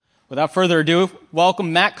Without further ado,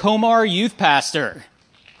 welcome Matt Komar, youth pastor.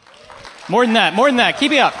 More than that.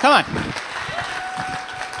 Keep it up. Come on.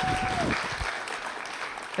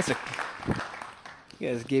 You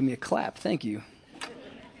guys gave me a clap. Thank you.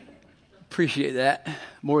 Appreciate that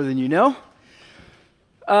more than you know.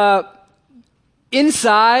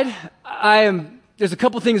 Inside, there's a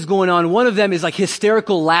couple things going on. One of them is like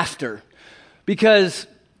hysterical laughter. Because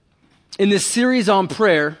in this series on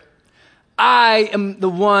prayer, I am the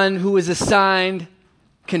one who is assigned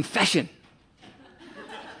confession.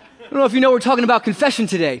 I don't know if you know we're talking about confession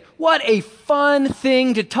today. What a fun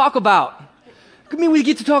thing to talk about. I mean, we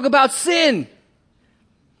get to talk about sin.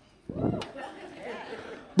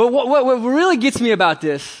 But what really gets me about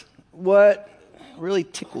this, what really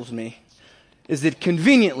tickles me, is that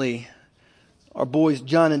conveniently, our boys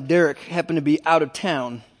John and Derek happen to be out of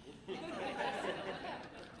town.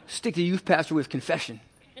 Stick to youth pastor with confession.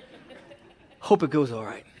 Hope it goes all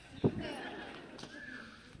right.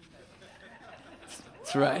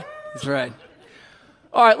 That's right.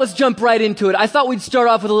 All right, let's jump right into it. I thought we'd start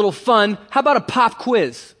off with a little fun. How about a pop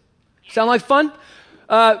quiz? Sound like fun?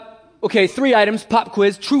 Okay, 3 items, pop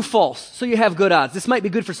quiz, true, false. So you have good odds. This might be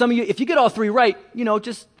good for some of you. If you get all 3 right,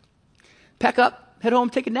 just pack up, head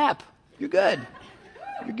home, take a nap. You're good.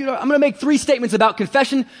 I'm going to make 3 statements about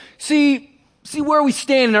confession. See where we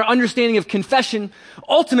stand in our understanding of confession.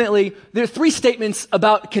 Ultimately, there are 3 statements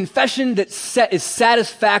about confession that is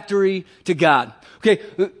satisfactory to God. Okay,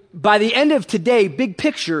 by the end of today, big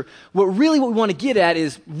picture, what we want to get at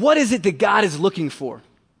is, what is it that God is looking for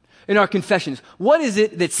in our confessions? What is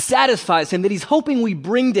it that satisfies him, that he's hoping we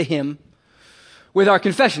bring to him with our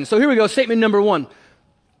confession? So here we go, statement number 1.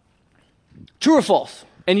 True or false?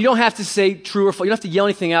 And you don't have to say true or false. You don't have to yell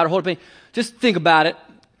anything out or hold up anything. Just think about it.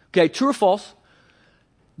 Okay, true or false?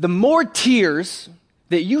 The more tears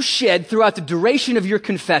that you shed throughout the duration of your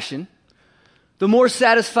confession, the more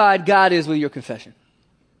satisfied God is with your confession.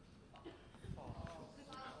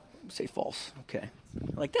 Say false. Okay.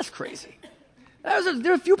 Like, that's crazy.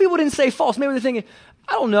 There are a few people who didn't say false. Maybe they're thinking,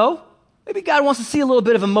 I don't know. Maybe God wants to see a little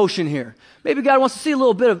bit of emotion here. Maybe God wants to see a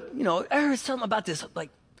little bit of, I heard something about this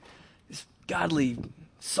godly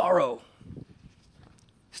sorrow.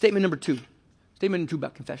 Statement number 2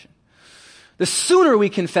 about confession. The sooner we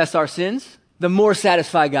confess our sins, the more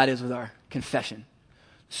satisfied God is with our confession.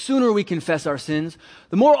 The sooner we confess our sins,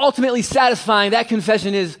 the more ultimately satisfying that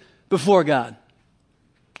confession is before God.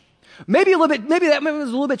 Maybe that was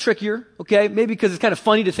a little bit trickier, okay? Maybe because it's kind of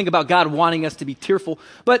funny to think about God wanting us to be tearful.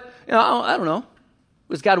 But, I don't know.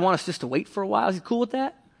 Does God want us just to wait for a while? Is he cool with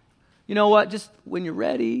that? You know what? Just when you're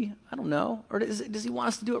ready, I don't know. Or does he want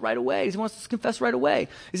us to do it right away? Does he want us to confess right away?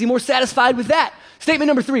 Is he more satisfied with that? Statement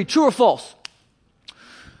number 3, true or false?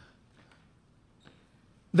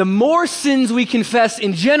 The more sins we confess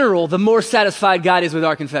in general, the more satisfied God is with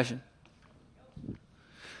our confession.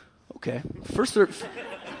 Okay. First service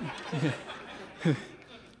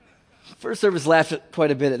laughed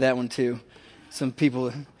quite a bit at that one too. Some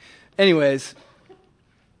people. Anyways,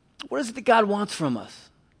 what is it that God wants from us?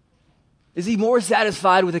 Is he more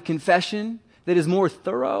satisfied with a confession that is more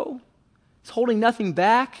thorough? It's holding nothing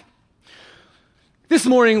back? This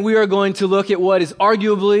morning, we are going to look at what is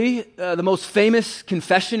arguably the most famous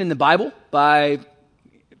confession in the Bible by a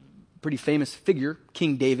pretty famous figure,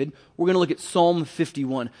 King David. We're going to look at Psalm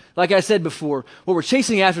 51. Like I said before, what we're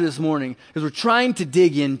chasing after this morning is we're trying to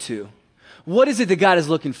dig into what is it that God is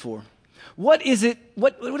looking for? What is it,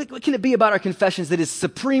 what can it be about our confessions that is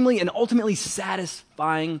supremely and ultimately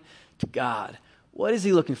satisfying to God? What is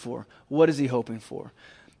he looking for? What is he hoping for?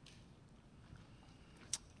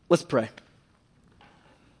 Let's pray.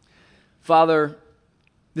 Father,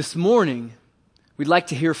 this morning, we'd like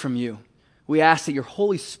to hear from you. We ask that your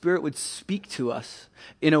Holy Spirit would speak to us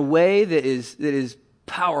in a way that is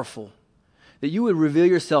powerful, that you would reveal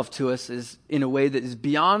yourself to us in a way that is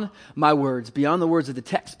beyond my words, beyond the words of the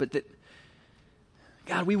text, but that,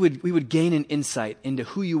 God, we would gain an insight into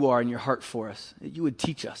who you are and your heart for us, that you would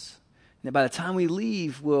teach us, and that by the time we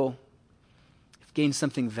leave, we'll gain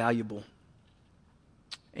something valuable.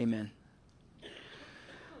 Amen.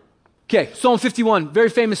 Okay, Psalm 51, very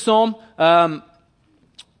famous psalm,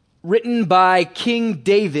 written by King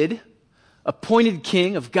David, appointed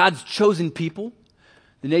king of God's chosen people,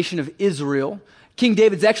 the nation of Israel. King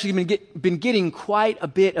David's actually been getting quite a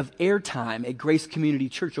bit of airtime at Grace Community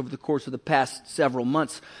Church over the course of the past several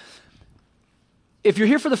months. If you're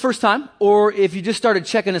here for the first time, or if you just started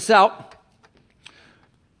checking us out,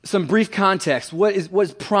 some brief context. What is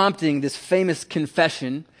prompting this famous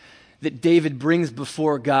confession that David brings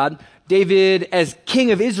before God? David, as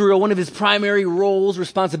king of Israel, one of his primary roles,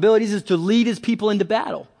 responsibilities, is to lead his people into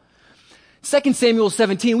battle. 2 Samuel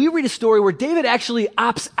 17, we read a story where David actually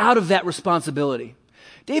opts out of that responsibility.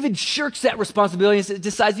 David shirks that responsibility and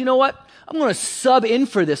decides, you know what? I'm going to sub in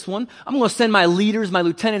for this one. I'm going to send my leaders, my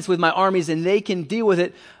lieutenants with my armies, and they can deal with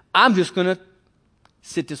it. I'm just going to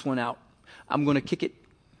sit this one out. I'm going to kick it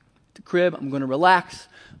to the crib. I'm going to relax.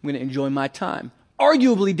 I'm going to enjoy my time.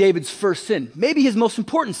 Arguably David's first sin, maybe his most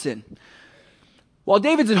important sin. While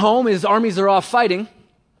David's at home, his armies are off fighting,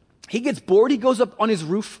 he gets bored. He goes up on his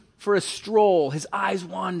roof for a stroll. His eyes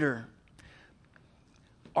wander.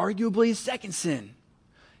 Arguably his second sin.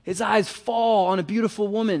 His eyes fall on a beautiful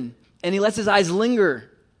woman, and he lets his eyes linger.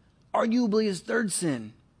 Arguably his third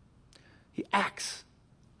sin. He acts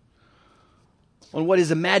on what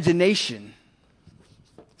his imagination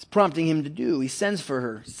is prompting him to do. He sends for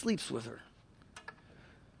her, sleeps with her,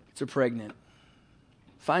 gets her pregnant.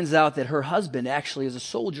 Finds out that her husband actually is a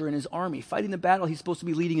soldier in his army, fighting the battle he's supposed to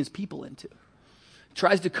be leading his people into.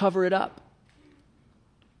 Tries to cover it up.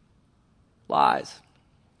 Lies.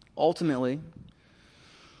 Ultimately,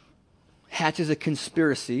 hatches a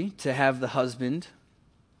conspiracy to have the husband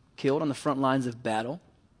killed on the front lines of battle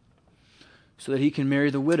so that he can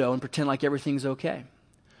marry the widow and pretend like everything's okay.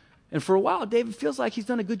 And for a while, David feels like he's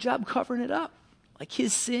done a good job covering it up. Like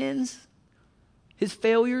his sins, his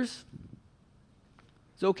failures,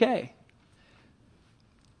 it's okay.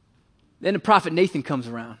 Then the prophet Nathan comes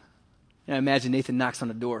around. And I imagine Nathan knocks on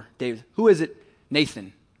the door. David, who is it?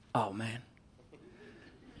 Nathan. Oh, man.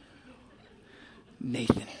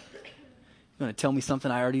 Nathan. You want to tell me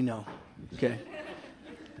something I already know? Okay.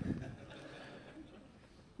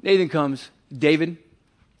 Nathan comes. David,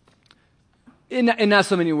 in not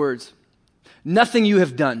so many words, nothing you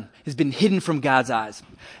have done has been hidden from God's eyes.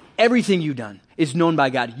 Everything you've done is known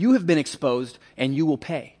by God. You have been exposed, and you will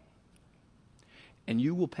pay. And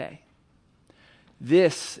you will pay.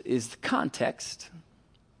 This is the context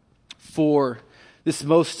for this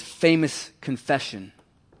most famous confession.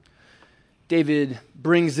 David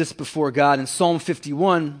brings this before God. In Psalm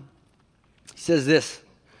 51, he says this.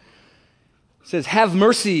 He says, "Have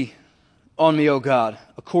mercy on me, O God,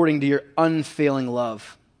 according to your unfailing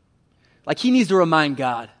love." Like he needs to remind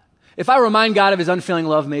God. If I remind God of his unfailing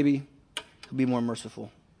love, maybe he'll be more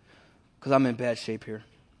merciful, because I'm in bad shape here.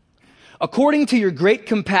 "According to your great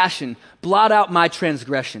compassion, blot out my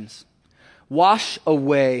transgressions. Wash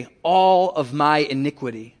away all of my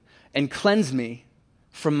iniquity and cleanse me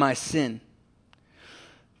from my sin.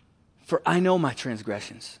 For I know my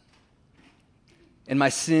transgressions, and my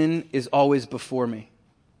sin is always before me.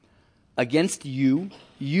 Against you,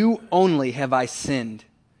 you only have I sinned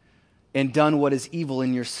and done what is evil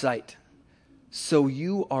in your sight. So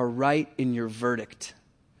you are right in your verdict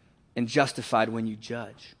and justified when you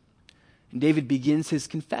judge." And David begins his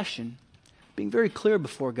confession being very clear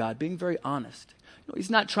before God, being very honest. He's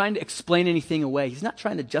not trying to explain anything away. He's not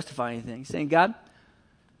trying to justify anything. He's saying, God,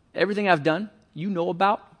 everything I've done, you know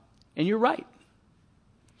about, and you're right.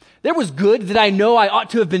 There was good that I know I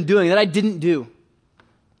ought to have been doing that I didn't do.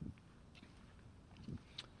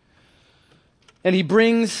 And he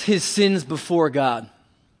brings his sins before God.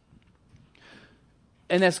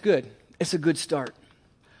 And that's good. It's a good start.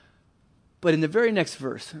 But in the very next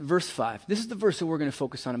verse, verse 5, this is the verse that we're going to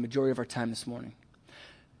focus on a majority of our time this morning.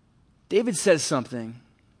 David says something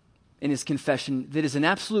in his confession that is an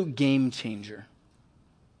absolute game changer.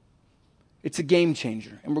 It's a game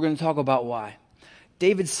changer, and we're going to talk about why.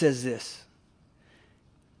 David says this.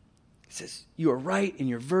 He says, "You are right in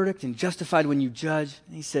your verdict and justified when you judge."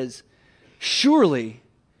 And he says, "Surely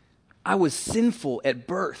I was sinful at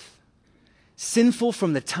birth, sinful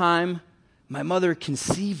from the time my mother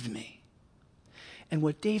conceived me." And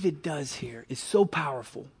what David does here is so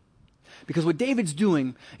powerful, because what David's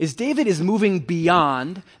doing is David is moving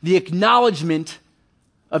beyond the acknowledgement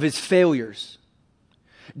of his failures.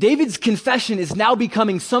 David's confession is now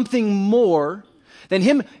becoming something more than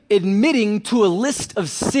him admitting to a list of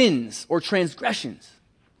sins or transgressions.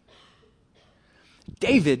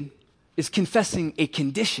 David is confessing a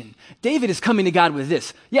condition. David is coming to God with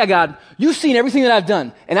this. Yeah, God, you've seen everything that I've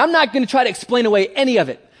done, and I'm not going to try to explain away any of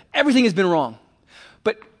it. Everything has been wrong.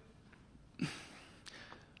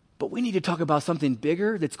 But we need to talk about something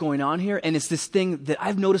bigger that's going on here, and it's this thing that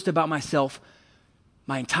I've noticed about myself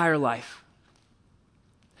my entire life.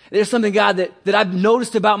 There's something, God, that I've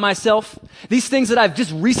noticed about myself. These things that I've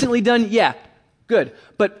just recently done, yeah, good.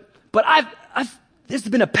 But there's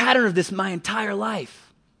been a pattern of this my entire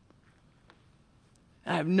life.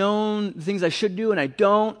 I've known the things I should do, and I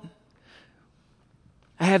don't.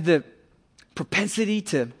 I have the propensity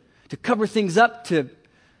to cover things up, to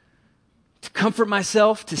comfort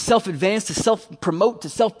myself, to self-advance, to self-promote, to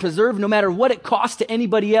self-preserve, no matter what it costs to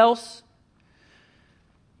anybody else.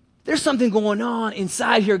 there's something going on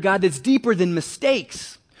inside here, God, that's deeper than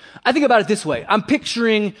mistakes. I think about it this way. I'm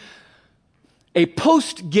picturing a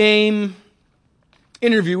post-game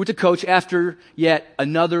interview with the coach after yet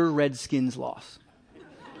another Redskins loss.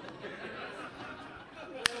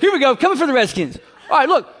 Here we go, coming for the Redskins. All right,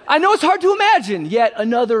 look, I know it's hard to imagine yet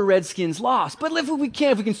another Redskins loss, but if we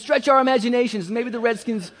can stretch our imaginations, maybe the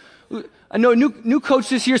Redskins, I know new coach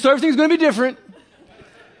this year, so everything's going to be different.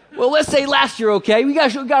 Well, let's say last year, okay, we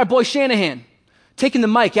got our boy Shanahan taking the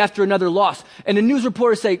mic after another loss, and the news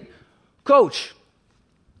reporters say, Coach,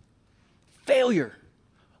 failure,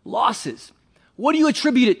 losses, what do you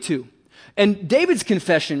attribute it to? And David's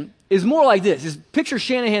confession is more like this. Is picture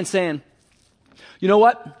Shanahan saying, you know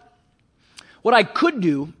what? What I could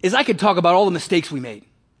do is I could talk about all the mistakes we made.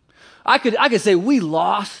 I could say we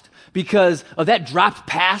lost because of that dropped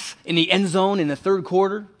pass in the end zone in the third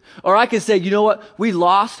quarter. Or I could say, you know what? We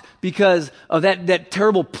lost because of that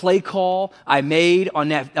terrible play call I made on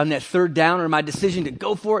that third down, or my decision to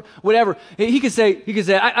go for it, whatever. He could say,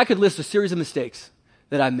 I could list a series of mistakes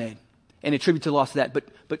that I made and attribute to the loss of that.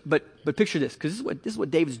 But picture this, because this is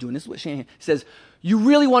what David's doing. This is what Shanahan says. You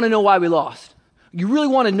really want to know why we lost? You really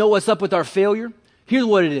want to know what's up with our failure? Here's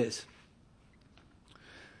what it is.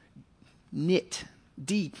 Knit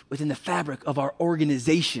deep within the fabric of our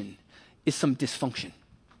organization is some dysfunction.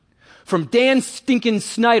 From Dan Stinkin'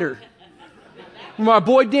 Snyder, from our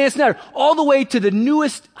boy Dan Snyder, all the way to the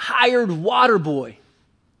newest hired water boy.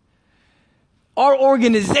 Our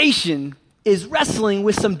organization is wrestling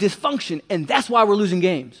with some dysfunction, and that's why we're losing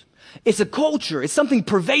games. It's a culture. It's something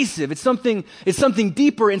pervasive. It's something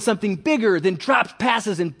deeper and something bigger than dropped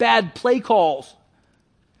passes and bad play calls.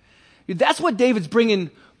 That's what David's bringing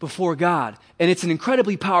before God, and it's an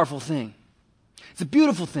incredibly powerful thing. It's a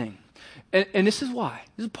beautiful thing. And this is why.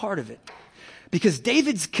 This is part of it. Because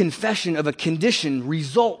David's confession of a condition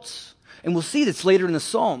results, and we'll see this later in the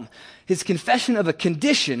psalm, his confession of a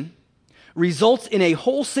condition results in a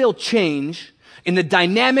wholesale change in the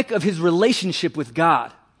dynamic of his relationship with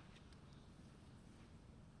God.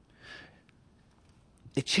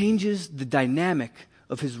 It changes the dynamic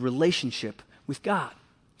of his relationship with God.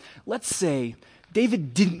 Let's say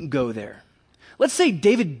David didn't go there. Let's say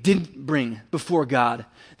David didn't bring before God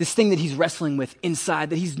this thing that he's wrestling with inside,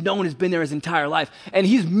 that he's known has been there his entire life. And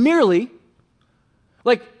he's merely,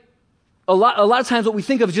 like a lot of times what we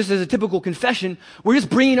think of just as a typical confession, we're just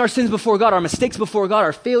bringing our sins before God, our mistakes before God,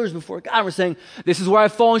 our failures before God. We're saying, this is where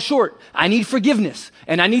I've fallen short. I need forgiveness,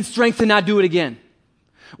 and I need strength to not do it again.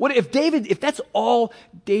 What if that's all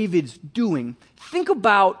David's doing? Think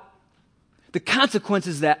about the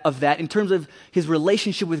consequences of that in terms of his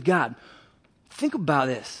relationship with God. Think about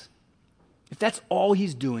this. If that's all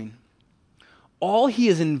he's doing, all he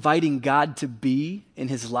is inviting God to be in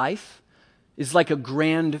his life is like a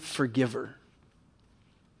grand forgiver.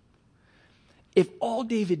 If all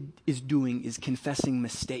David is doing is confessing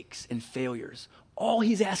mistakes and failures, all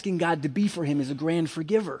he's asking God to be for him is a grand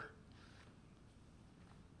forgiver.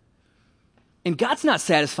 And God's not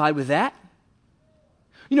satisfied with that.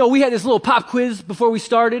 You know, we had this little pop quiz before we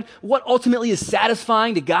started. What ultimately is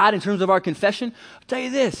satisfying to God in terms of our confession? I'll tell you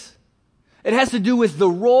this. It has to do with the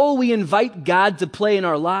role we invite God to play in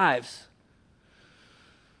our lives.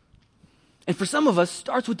 And for some of us, it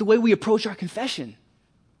starts with the way we approach our confession.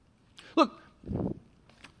 Look,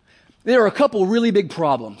 there are a couple really big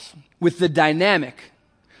problems with the dynamic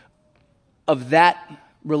of that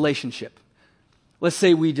relationship. Let's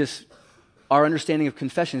say our understanding of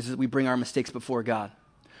confession is that we bring our mistakes before God.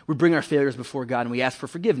 We bring our failures before God and we ask for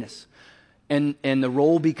forgiveness. And the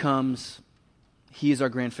role becomes, he is our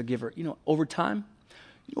grand forgiver. You know, over time,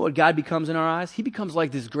 you know what God becomes in our eyes? He becomes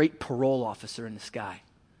like this great parole officer in the sky.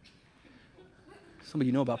 Some of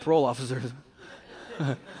you know about parole officers.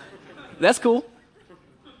 That's cool.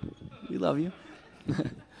 We love you.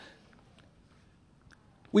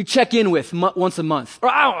 We check in with once a month,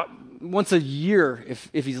 or once a year if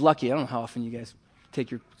he's lucky. I don't know how often you guys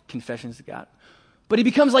take your confessions to God. But he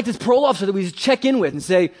becomes like this parole officer that we just check in with and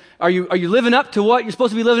say, are you living up to what you're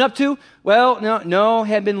supposed to be living up to? Well, no,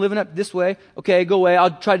 haven't been living up this way. Okay, go away. I'll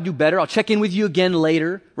try to do better. I'll check in with you again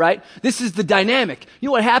later, right? This is the dynamic. You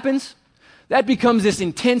know what happens? That becomes this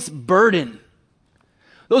intense burden.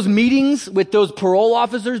 Those meetings with those parole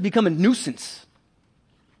officers become a nuisance,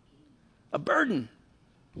 a burden.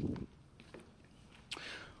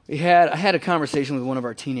 I had a conversation with one of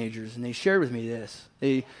our teenagers, and they shared with me this.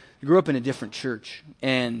 They grew up in a different church,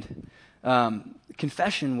 and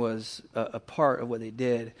confession was a part of what they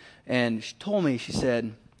did. And she told me, she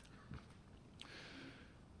said,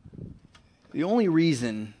 the only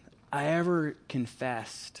reason I ever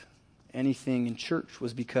confessed anything in church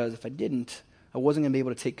was because if I didn't, I wasn't going to be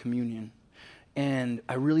able to take communion. And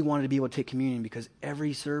I really wanted to be able to take communion because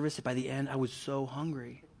every service, by the end, I was so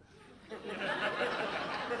hungry.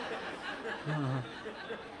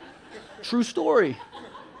 True story.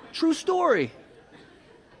 True story.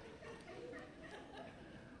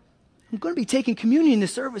 I'm going to be taking communion in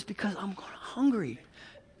this service because I'm hungry.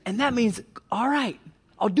 And that means, all right,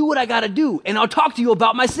 I'll do what I got to do, and I'll talk to you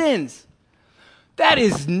about my sins. That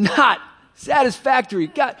is not satisfactory.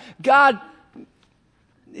 God,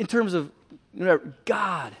 in terms of,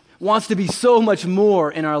 God wants to be so much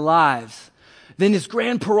more in our lives than this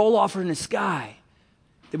grand parole offer in the sky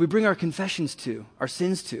that we bring our confessions to, our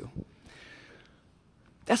sins to.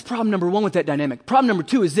 That's problem number one with that dynamic. Problem number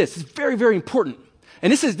two is this. It's very, very important.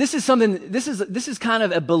 And this is kind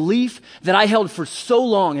of a belief that I held for so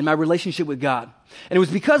long in my relationship with God. And it was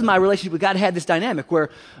because my relationship with God had this dynamic where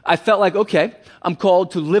I felt like, okay, I'm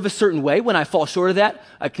called to live a certain way. When I fall short of that,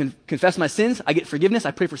 I can confess my sins, I get forgiveness,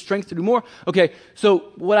 I pray for strength to do more. Okay, so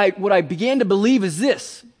what I began to believe is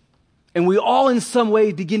this, and we all in some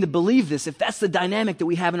way begin to believe this, if that's the dynamic that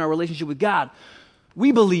we have in our relationship with God,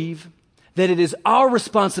 we believe that it is our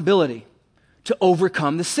responsibility to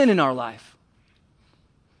overcome the sin in our life.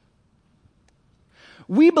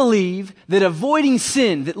 We believe that avoiding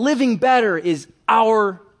sin, that living better is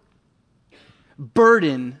our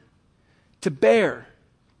burden to bear.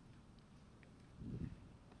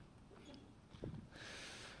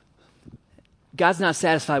 God's not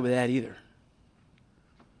satisfied with that either.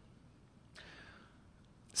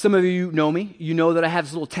 Some of you know me. You know that I have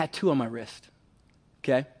this little tattoo on my wrist.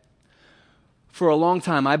 Okay? For a long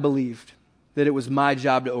time, I believed that it was my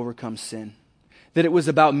job to overcome sin. That it was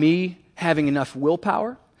about me having enough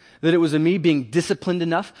willpower, that it was me being disciplined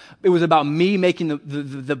enough. It was about me making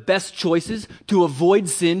the best choices to avoid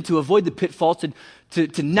sin, to avoid the pitfalls,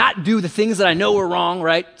 to not do the things that I know are wrong,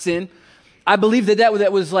 right? Sin. I believed that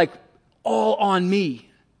was like all on me.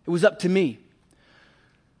 It was up to me.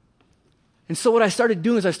 And so what I started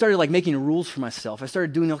doing is I started like making rules for myself. I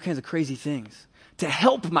started doing all kinds of crazy things to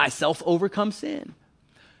help myself overcome sin.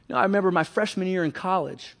 Now, I remember my freshman year in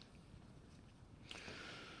college.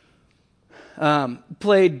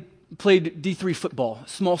 Played D3 football,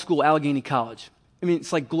 small school, Allegheny College. I mean,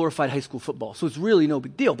 it's like glorified high school football, so it's really no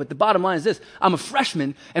big deal. But the bottom line is this: I'm a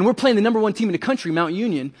freshman, and we're playing the number one team in the country, Mount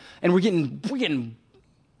Union, and we're getting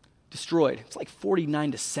destroyed. It's like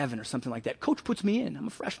 49-7 or something like that. Coach puts me in. I'm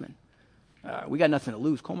a freshman. We got nothing to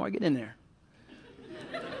lose. Komar, get in there.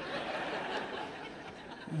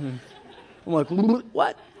 I'm like,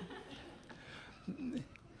 what?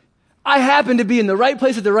 I happen to be in the right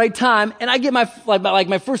place at the right time, and I get my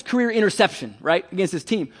first career interception, right, against this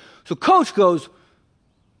team. So coach goes,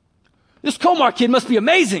 this Komar kid must be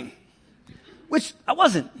amazing, which I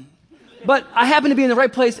wasn't. But I happen to be in the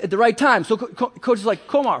right place at the right time. So coach is like,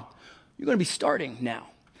 Komar, you're going to be starting now.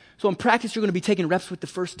 So in practice, you're going to be taking reps with the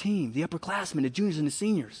first team, the upperclassmen, the juniors and the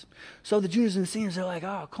seniors. So the juniors and the seniors are like,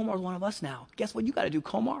 oh, Komar's one of us now. Guess what you got to do,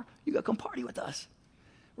 Komar? You got to come party with us,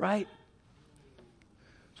 right?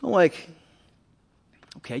 So I'm like,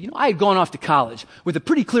 okay, I had gone off to college with a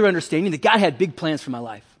pretty clear understanding that God had big plans for my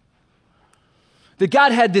life. That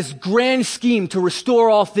God had this grand scheme to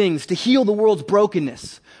restore all things, to heal the world's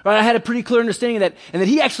brokenness. Right? I had a pretty clear understanding of that, and that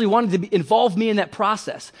He actually wanted to involve me in that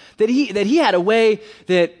process. That He had a way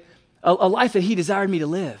that a life that He desired me to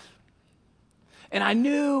live. And I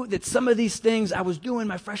knew that some of these things I was doing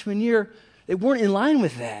my freshman year, they weren't in line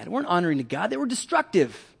with that. They weren't honoring to God. They were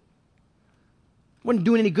destructive. Wasn't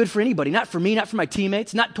doing any good for anybody. Not for me, not for my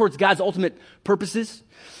teammates, not towards God's ultimate purposes.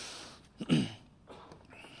 And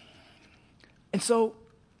so,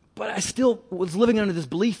 but I still was living under this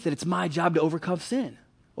belief that it's my job to overcome sin,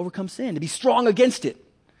 to be strong against it,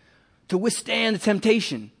 to withstand the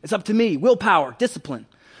temptation. It's up to me, willpower, discipline.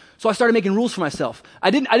 So I started making rules for myself.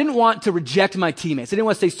 I didn't want to reject my teammates. I didn't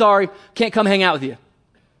want to say, sorry, can't come hang out with you.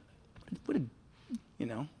 What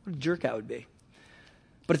a jerk I would be.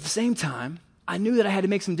 But at the same time, I knew that I had to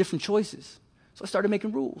make some different choices. So I started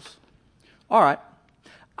making rules. All right,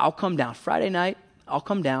 I'll come down. Friday night, I'll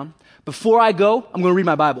come down. Before I go, I'm going to read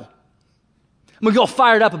my Bible. I'm going to get all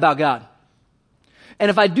fired up about God.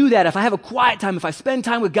 And if I do that, if I have a quiet time, if I spend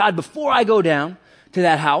time with God before I go down to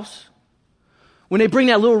that house, when they bring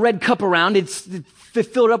that little red cup around, it's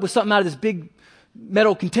filled up with something out of this big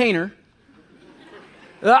metal container.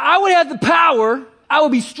 I would have the power. I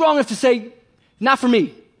would be strong enough to say, not for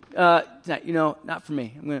me. Not for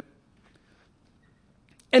me.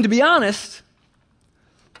 And to be honest,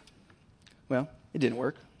 well, it didn't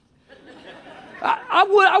work.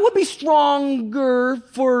 I would be stronger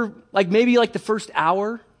for maybe the first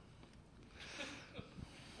hour,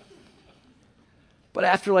 But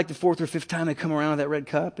after like the fourth or fifth time I come around with that red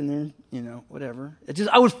cup and then, whatever.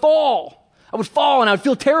 I would fall. And I would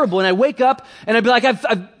feel terrible. And I'd wake up and I'd be like,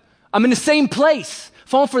 I'm in the same place,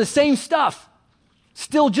 falling for the same stuff.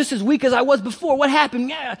 Still just as weak as I was before. What happened?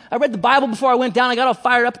 Yeah, I read the Bible before I went down. I got all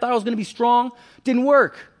fired up, thought I was going to be strong. Didn't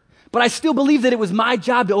work. But I still believed that it was my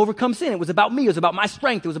job to overcome sin. It was about me. It was about my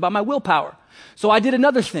strength. It was about my willpower. So I did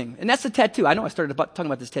another thing, and that's the tattoo. I know I started talking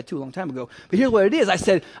about this tattoo a long time ago, but here's what it is.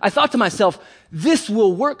 I thought to myself, this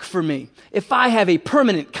will work for me if I have a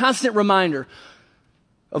permanent, constant reminder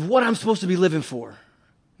of what I'm supposed to be living for.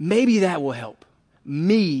 Maybe that will help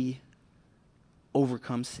me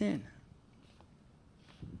overcome sin.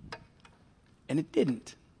 And it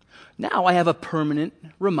didn't. Now I have a permanent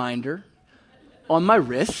reminder on my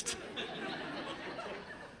wrist.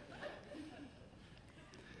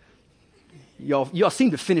 Y'all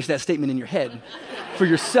seem to finish that statement in your head for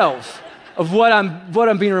yourselves of what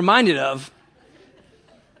I'm being reminded of.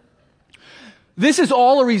 This is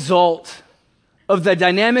all a result of the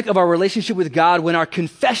dynamic of our relationship with God when our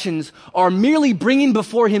confessions are merely bringing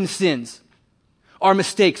before Him sins, our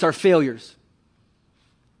mistakes, our failures.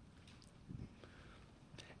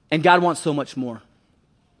 And God wants so much more.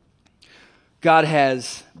 God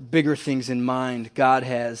has bigger things in mind. God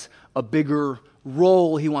has a bigger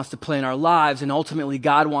role He wants to play in our lives, and ultimately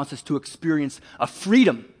God wants us to experience a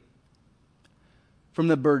freedom from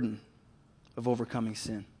the burden of overcoming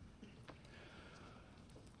sin.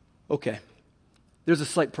 Okay, there's a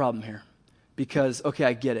slight problem here because,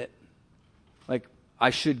 I get it. Like, I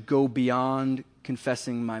should go beyond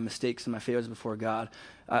confessing my mistakes and my failures before God.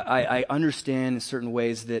 I understand in certain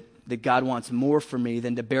ways that God wants more for me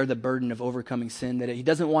than to bear the burden of overcoming sin, that He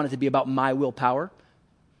doesn't want it to be about my willpower,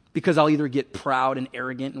 because I'll either get proud and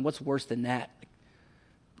arrogant, and what's worse than that?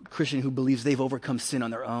 A Christian who believes they've overcome sin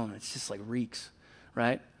on their own. It's just like reeks,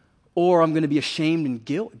 right? Or I'm going to be ashamed and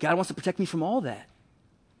guilt. God wants to protect me from all that.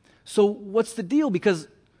 So what's the deal? Because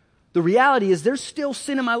the reality is there's still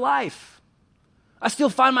sin in my life. I still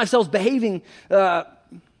find myself behaving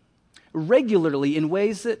regularly in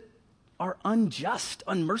ways that are unjust,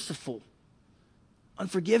 unmerciful,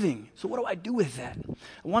 unforgiving. So what do I do with that?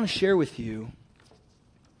 I want to share with you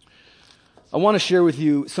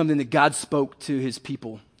something that God spoke to His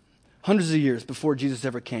people hundreds of years before Jesus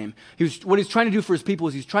ever came. What He's trying to do for His people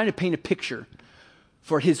is He's trying to paint a picture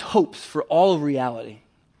for His hopes for all of reality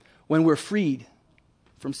when we're freed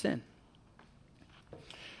from sin.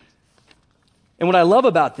 And what I love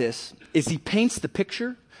about this is He paints the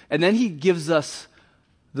picture and then He gives us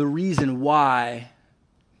the reason why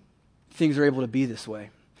things are able to be this way.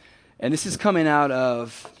 And this is coming out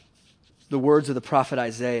of the words of the prophet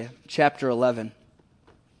Isaiah, chapter 11.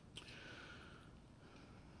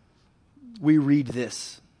 We read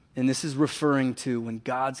this, and this is referring to when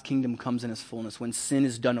God's kingdom comes in its fullness, when sin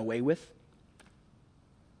is done away with.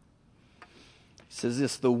 It says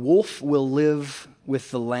this, the wolf will live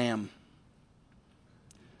with the lamb.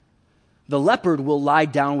 The leopard will lie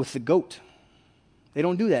down with the goat. They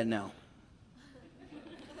don't do that now.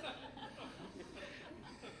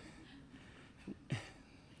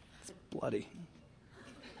 It's bloody.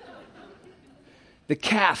 The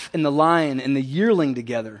calf and the lion and the yearling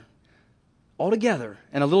together, all together,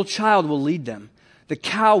 and a little child will lead them. The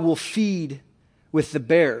cow will feed with the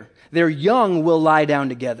bear. Their young will lie down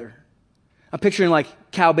together. I'm picturing like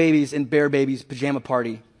cow babies and bear babies pajama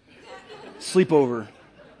party, sleepover.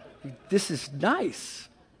 This is nice.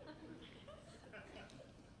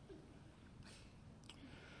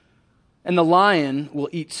 And the lion will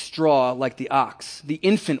eat straw like the ox. The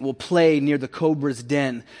infant will play near the cobra's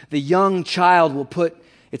den. The young child will put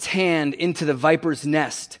its hand into the viper's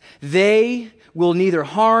nest. They will neither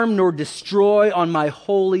harm nor destroy on my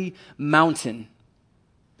holy mountain.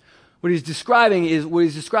 What he's describing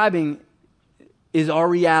is our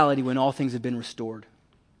reality when all things have been restored,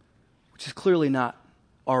 which is clearly not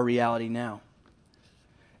our reality now.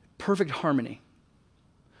 Perfect harmony.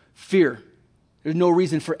 Fear. There's no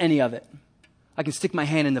reason for any of it. I can stick my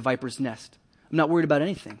hand in the viper's nest. I'm not worried about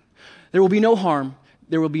anything. There will be no harm.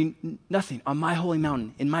 There will be nothing on my holy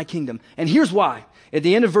mountain, in my kingdom. And here's why. At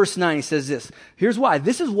the end of verse 9, he says this. Here's why.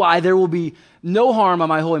 This is why there will be no harm on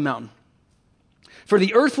my holy mountain. For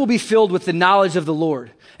the earth will be filled with the knowledge of the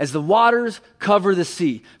Lord, as the waters cover the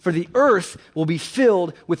sea. For the earth will be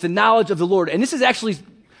filled with the knowledge of the Lord. And this is actually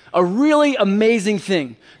a really amazing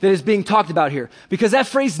thing that is being talked about here. Because that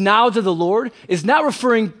phrase, knowledge of the Lord, is not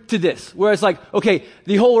referring to this. Where it's like, okay,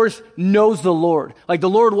 the whole earth knows the Lord. Like the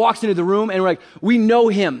Lord walks into the room and we're like, we know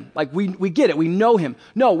Him. Like we get it. We know Him.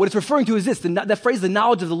 No, what it's referring to is this. That phrase, the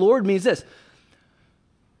knowledge of the Lord, means this.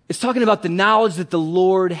 It's talking about the knowledge that the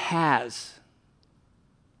Lord has.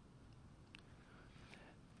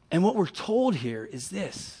 And what we're told here is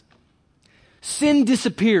this. Sin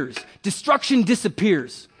disappears. Destruction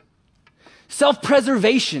disappears.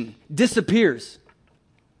 Self-preservation disappears.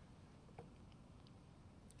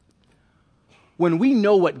 When we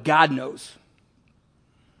know what God knows,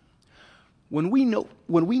 when we know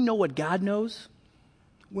what God knows,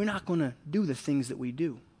 we're not going to do the things that we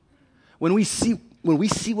do. When we see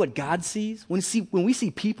what God sees, when we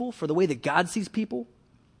see people for the way that God sees people,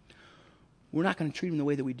 we're not going to treat them the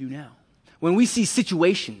way that we do now. When we see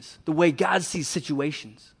situations the way God sees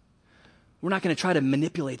situations, we're not going to try to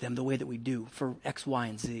manipulate them the way that we do for X, Y,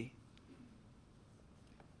 and Z.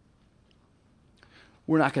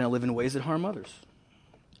 We're not going to live in ways that harm others.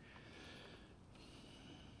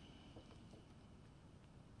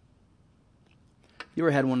 You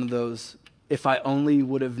ever had one of those if I only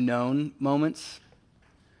would have known moments?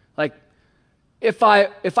 Like, if I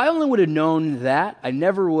only would have known that, I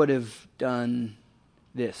never would have done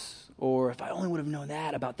this. Or if I only would have known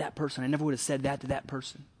that about that person, I never would have said that to that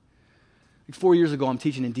person. Like 4 years ago, I'm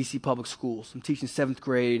teaching in D.C. public schools. I'm teaching 7th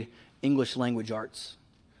grade English language arts.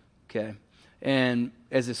 Okay? And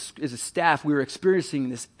as a staff, we were experiencing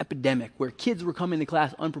this epidemic where kids were coming to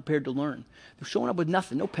class unprepared to learn. They're showing up with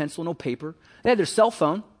nothing, no pencil, no paper. They had their cell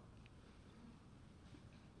phone.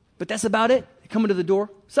 But that's about it. They come into the door.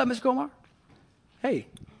 What's up, Mr. Gomar? Hey.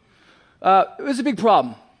 It was a big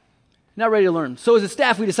problem. Not ready to learn. So as a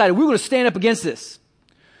staff, we decided we were going to stand up against this.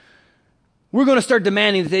 We're going to start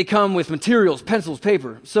demanding that they come with materials, pencils,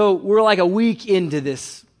 paper. So we're like a week into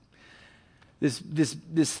this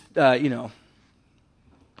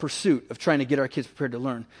pursuit of trying to get our kids prepared to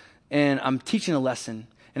learn. And I'm teaching a lesson,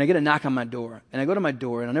 and I get a knock on my door. And I go to my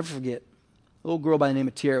door, and I'll never forget, a little girl by the name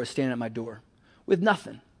of Tierra was standing at my door with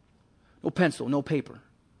nothing. No pencil, no paper,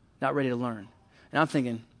 not ready to learn. And I'm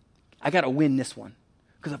thinking, I got to win this one.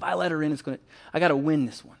 Because if I let her in, I got to win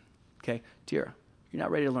this one. Okay, Tierra, you're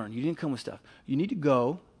not ready to learn. You didn't come with stuff. You need to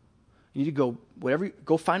go,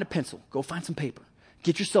 go find a pencil. Go find some paper.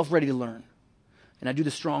 Get yourself ready to learn. And I do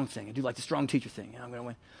the strong thing. I do like the strong teacher thing. I'm going to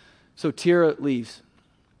win. So Tierra leaves.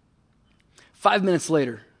 5 minutes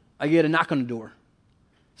later, I get a knock on the door.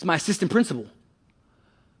 It's my assistant principal.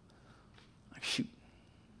 Like, shoot.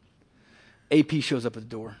 AP shows up at the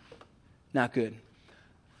door. Not good.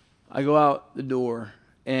 I go out the door,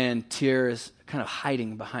 and Tierra's kind of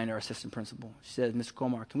hiding behind our assistant principal. She says, Mr.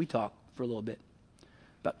 Komar, can we talk for a little bit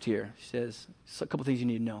about Tierra? She says, a couple things you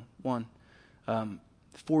need to know. One,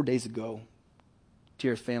 4 days ago,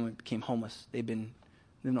 Tierra's family became homeless. They've been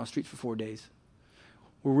living on the streets for 4 days.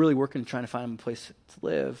 We're really working trying to find them a place to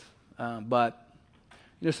live, but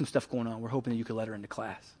there's some stuff going on. We're hoping that you could let her into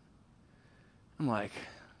class. I'm like,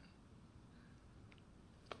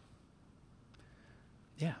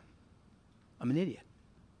 yeah, I'm an idiot.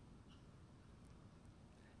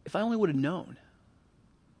 If I only would have known.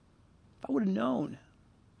 If I would have known.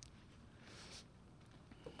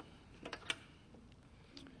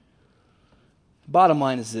 Bottom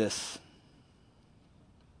line is this.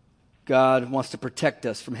 God wants to protect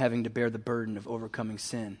us from having to bear the burden of overcoming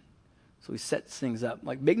sin. So he sets things up.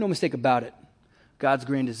 Like, make no mistake about it. God's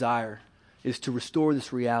grand desire is to restore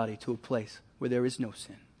this reality to a place where there is no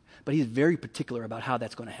sin. But he's very particular about how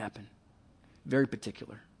that's going to happen. Very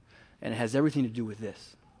particular. And it has everything to do with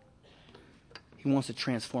this. He wants to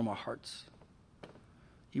transform our hearts.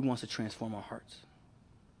 He wants to transform our hearts.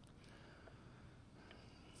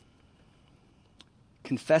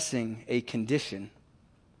 Confessing a condition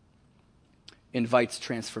invites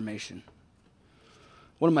transformation.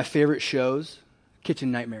 One of my favorite shows,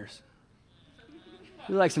 Kitchen Nightmares.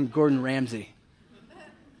 You like some Gordon Ramsay.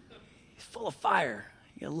 He's full of fire.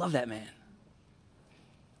 You love that man.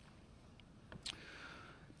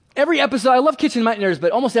 Every episode, I love Kitchen Nightmares,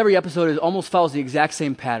 but almost every episode almost follows the exact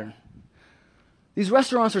same pattern. These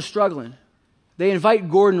restaurants are struggling. They invite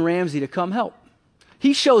Gordon Ramsay to come help.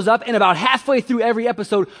 He shows up, and about halfway through every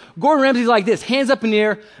episode, Gordon Ramsay's like this, hands up in the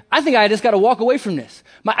air. I think I just got to walk away from this.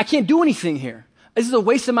 I can't do anything here. This is a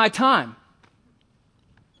waste of my time.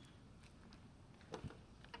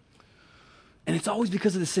 And it's always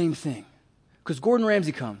because of the same thing. Because Gordon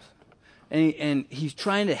Ramsay comes, and he's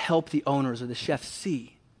trying to help the owners or the chefs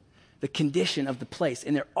see the condition of the place,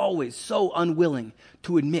 and they're always so unwilling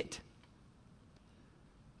to admit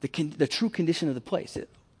the true condition of the place.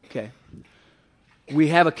 Okay. We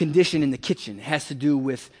have a condition in the kitchen. It has to do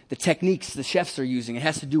with the techniques the chefs are using. It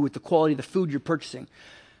has to do with the quality of the food you're purchasing.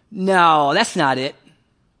 No, that's not it.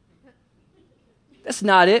 That's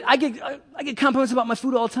not it. I get compliments about my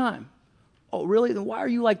food all the time. Oh, really? Then why are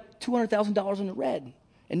you like $200,000 in the red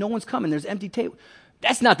and no one's coming? There's empty table.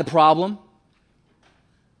 That's not the problem.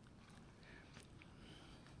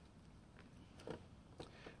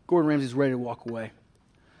 Gordon Ramsay's ready to walk away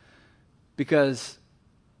because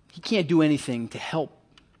he can't do anything to help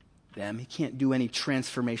them. He can't do any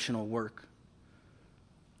transformational work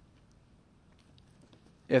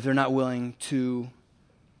if they're not willing to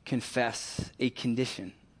confess a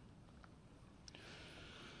condition.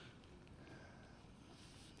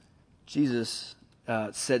 Jesus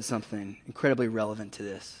said something incredibly relevant to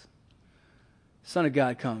this. Son of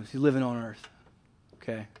God comes. He's living on earth.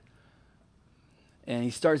 Okay? And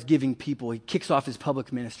he starts giving people, he kicks off his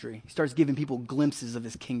public ministry. He starts giving people glimpses of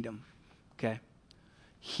his kingdom. Okay?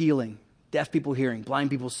 Healing, deaf people hearing,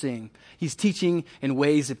 blind people seeing. He's teaching in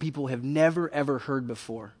ways that people have never, ever heard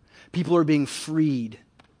before. People are being freed,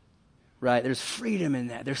 right? There's freedom in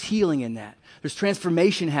that. There's healing in that. There's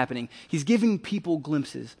transformation happening. He's giving people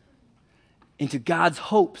glimpses into God's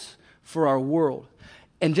hopes for our world.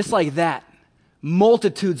 And just like that,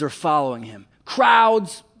 multitudes are following him.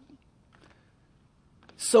 Crowds,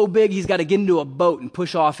 so big he's got to get into a boat and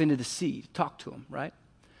push off into the sea to talk to him, right?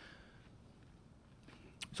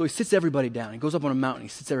 So he sits everybody down. He goes up on a mountain. He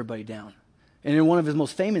sits everybody down. And in one of his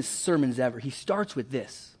most famous sermons ever, he starts with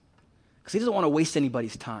this because he doesn't want to waste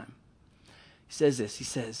anybody's time. He says this. He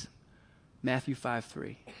says, Matthew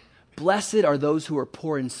 5:3, "Blessed are those who are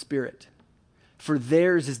poor in spirit, for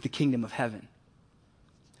theirs is the kingdom of heaven."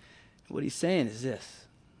 What he's saying is this.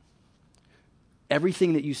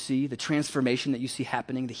 Everything that you see, the transformation that you see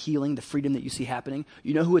happening, the healing, the freedom that you see happening,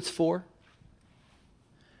 you know who it's for?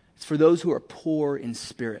 It's for those who are poor in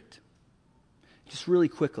spirit. Just really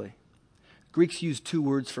quickly, Greeks use two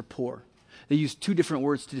words for poor. They use two different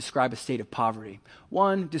words to describe a state of poverty.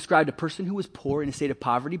 One described a person who was poor in a state of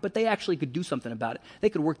poverty, but they actually could do something about it. They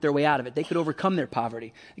could work their way out of it. They could overcome their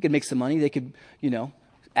poverty. They could make some money. They could,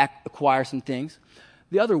 acquire some things.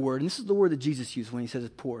 The other word, and this is the word that Jesus used when he says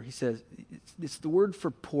it's poor. He says it's the word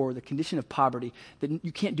for poor, the condition of poverty that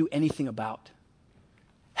you can't do anything about.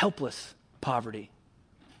 Helpless poverty.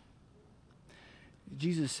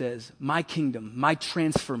 Jesus says, my kingdom, my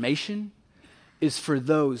transformation is for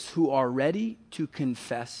those who are ready to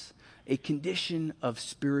confess a condition of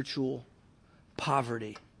spiritual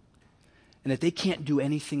poverty and that they can't do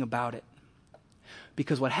anything about it.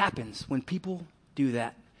 Because what happens when people do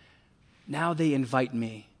that, now they invite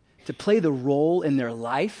me to play the role in their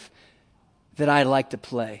life that I'd like to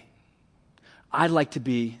play. I'd like to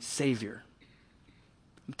be Savior.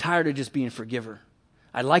 I'm tired of just being forgiver.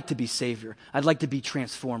 I'd like to be Savior. I'd like to be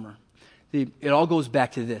transformer. It all goes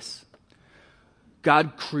back to this.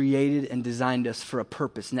 God created and designed us for a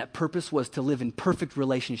purpose, and that purpose was to live in perfect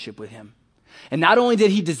relationship with him. And not only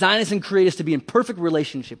did he design us and create us to be in perfect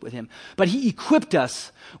relationship with him, but he equipped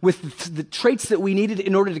us with the traits that we needed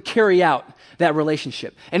in order to carry out that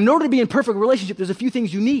relationship. And in order to be in perfect relationship, there's a few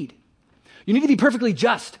things you need. You need to be perfectly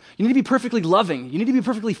just. You need to be perfectly loving. You need to be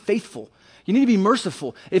perfectly faithful. You need to be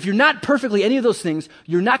merciful. If you're not perfectly any of those things,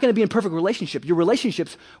 you're not going to be in perfect relationship. Your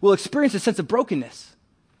relationships will experience a sense of brokenness.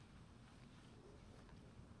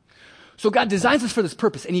 So God designs us for this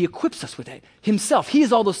purpose, and he equips us with it himself. He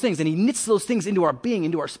is all those things, and he knits those things into our being,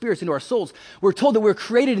 into our spirits, into our souls. We're told that we're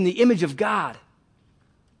created in the image of God,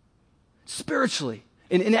 spiritually,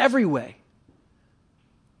 in every way.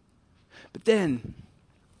 But then,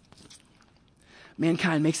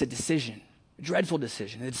 mankind makes a decision, a dreadful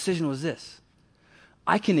decision. And the decision was this: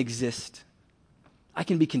 I can exist, I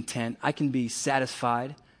can be content, I can be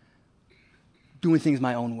satisfied doing things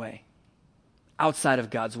my own way, outside of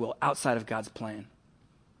God's will, outside of God's plan.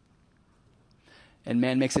 And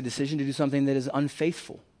man makes a decision to do something that is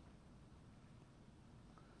unfaithful.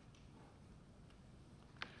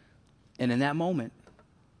 And in that moment,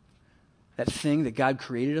 that thing that God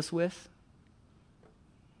created us with,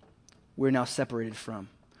 we're now separated from.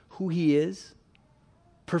 Who he is,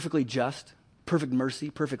 perfectly just, perfect mercy,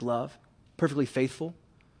 perfect love, perfectly faithful,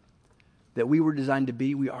 that we were designed to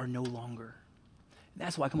be, we are no longer. And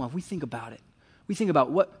that's why, come on, if we think about it, we think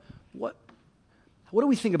about what do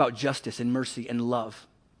we think about justice and mercy and love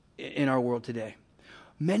in our world today?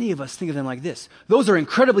 Many of us think of them like this. Those are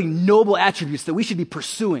incredibly noble attributes that we should be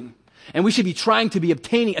pursuing, and we should be trying to be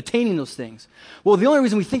attaining those things. Well, the only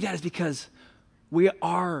reason we think that is because we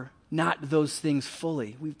are not those things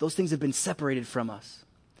fully. Those things have been separated from us.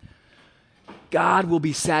 God will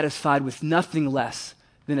be satisfied with nothing less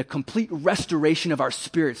than a complete restoration of our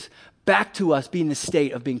spirits back to us being in the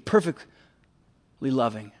state of being perfectly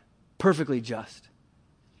loving, perfectly just,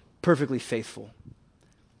 perfectly faithful.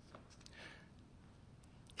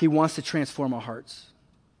 He wants to transform our hearts.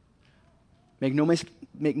 Make no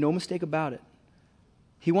mistake about it.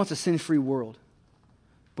 He wants a sin-free world,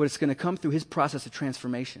 but it's going to come through his process of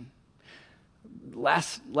transformation.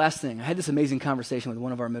 Last thing, I had this amazing conversation with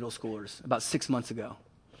one of our middle schoolers about 6 months ago.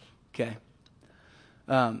 Okay.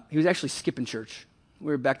 He was actually skipping church.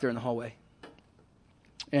 We were back there in the hallway.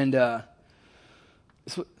 And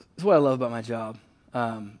it's what I love about my job.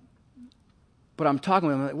 But I'm talking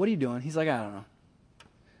with him, I'm like, what are you doing? He's like, I don't know.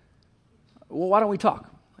 Well, why don't we talk?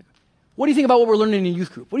 Like, what do you think about what we're learning in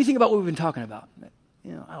youth group? What do you think about what we've been talking about?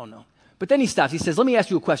 I don't know. But then he stops. He says, let me ask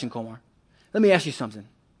you a question, Komar. Let me ask you something.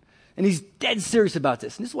 And he's dead serious about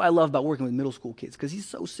this. And this is what I love about working with middle school kids, because he's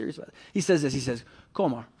so serious about it. He says this. He says,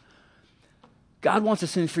 Komar, God wants a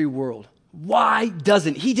sin-free world. Why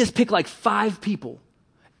doesn't he just pick like 5 people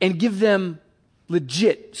and give them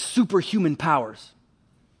legit superhuman powers?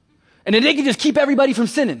 And then they can just keep everybody from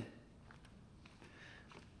sinning.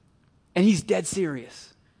 And he's dead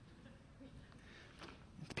serious.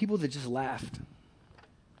 The people that just laughed.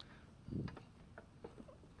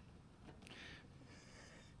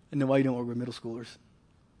 I know why you don't work with middle schoolers.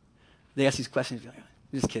 They ask these questions. You're like,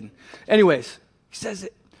 I'm just kidding. Anyways, he says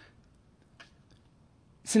it.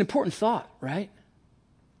 It's an important thought, right?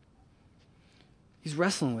 He's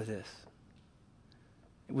wrestling with this.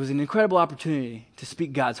 It was an incredible opportunity to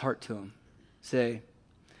speak God's heart to him. Say,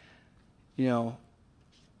 you're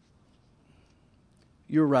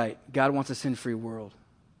right. God wants a sin-free world.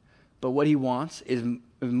 But what he wants is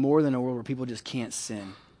more than a world where people just can't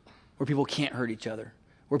sin, where people can't hurt each other,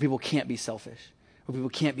 where people can't be selfish, where people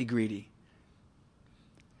can't be greedy.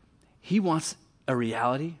 He wants a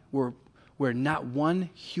reality where not one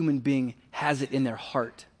human being has it in their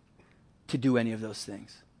heart to do any of those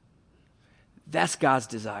things. That's God's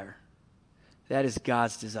desire. That is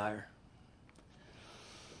God's desire.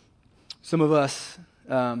 Some of us,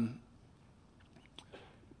 in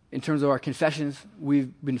terms of our confessions,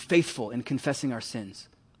 we've been faithful in confessing our sins.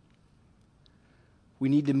 We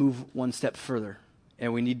need to move one step further,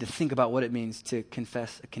 and we need to think about what it means to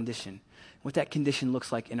confess a condition, what that condition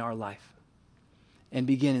looks like in our life. And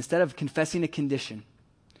begin, instead of confessing a condition,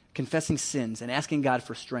 confessing sins and asking God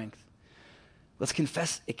for strength, let's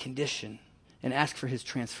confess a condition and ask for his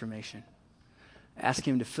transformation. Ask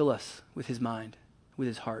him to fill us with his mind, with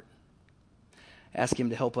his heart. Ask him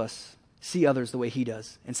to help us see others the way he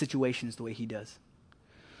does and situations the way he does.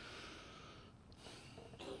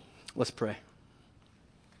 Let's pray.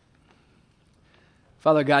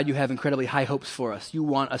 Father God, you have incredibly high hopes for us. You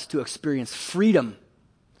want us to experience freedom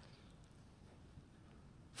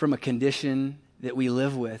from a condition that we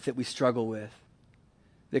live with, that we struggle with,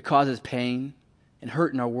 that causes pain and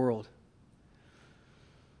hurt in our world.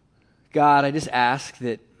 God, I just ask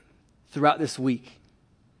that throughout this week,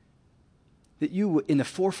 that you, in the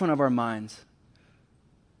forefront of our minds,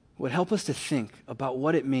 would help us to think about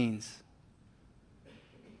what it means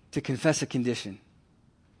to confess a condition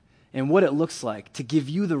and what it looks like to give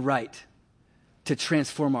you the right to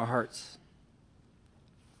transform our hearts.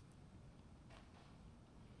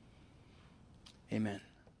 Amen.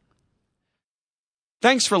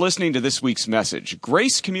 Thanks for listening to this week's message.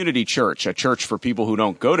 Grace Community Church, a church for people who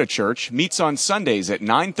don't go to church, meets on Sundays at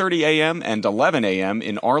 9:30 a.m. and 11 a.m.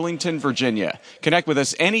 in Arlington, Virginia. Connect with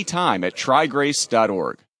us anytime at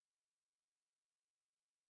trygrace.org.